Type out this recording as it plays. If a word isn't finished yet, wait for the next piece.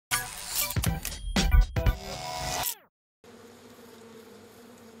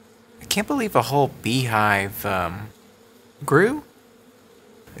can't believe a whole beehive, grew?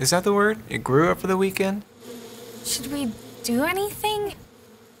 Is that the word? It grew up for the weekend? Should we do anything?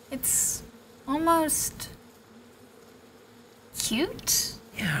 It's almost cute.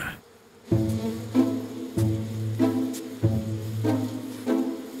 Yeah.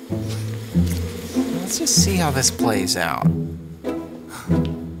 Let's just see how this plays out.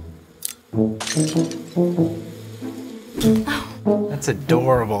 That's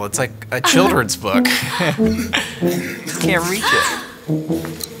adorable. It's like a children's book. Can't reach it.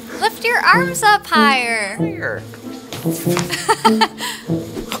 Lift your arms up higher. Here.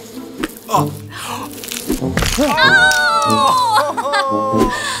 Oh.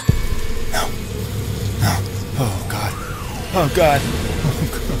 Oh God. Oh God.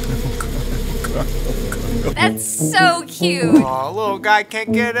 That's so cute. Oh, little guy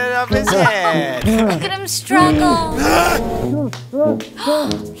can't get it up his head. Look at him struggle.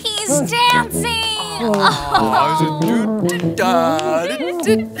 He's dancing.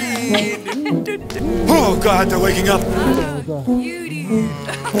 Oh God, they're waking up. Cutie.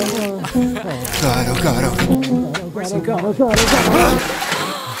 God, oh God, oh God. Where's he going?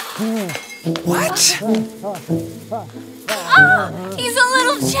 What? Oh, he's a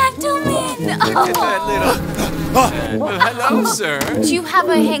little gentleman. Look at that little... hello, sir. Do you have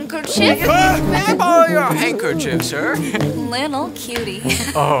a handkerchief? May I borrow your handkerchief, sir? Little cutie.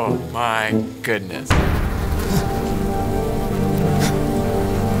 Oh, my goodness.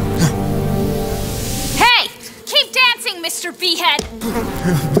 Hey, keep dancing, Mr. Beehead.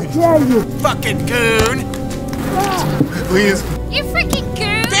 Fucking goon. Please. You freaking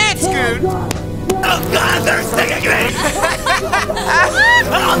goon. Dance, goon. Oh God, they're stinging me.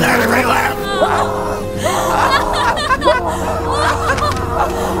 Oh, they're everywhere.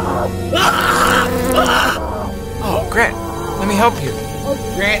 Oh, Grant, let me help you.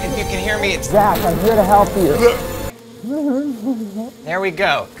 Grant, if you can hear me, it's... Zac, I'm here to help you. There we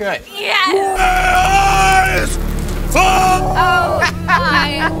go. Good. Yes. Oh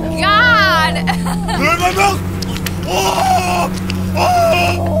my God.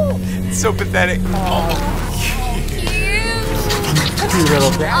 It's so pathetic. Cute. Two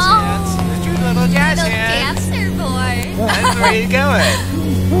little jazz hands. Two little jazz Little hands. dancer boy. That's where you going.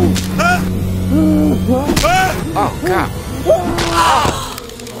 Oh, God.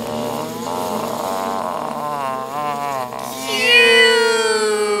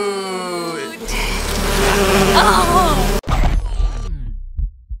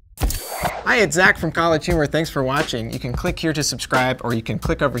 Hi, it's Zach from College Humor. Thanks for watching. You can click here to subscribe, or you can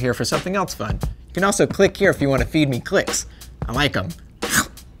click over here for something else fun. You can also click here if you want to feed me clicks. I like them.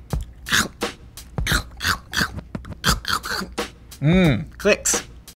 Clicks.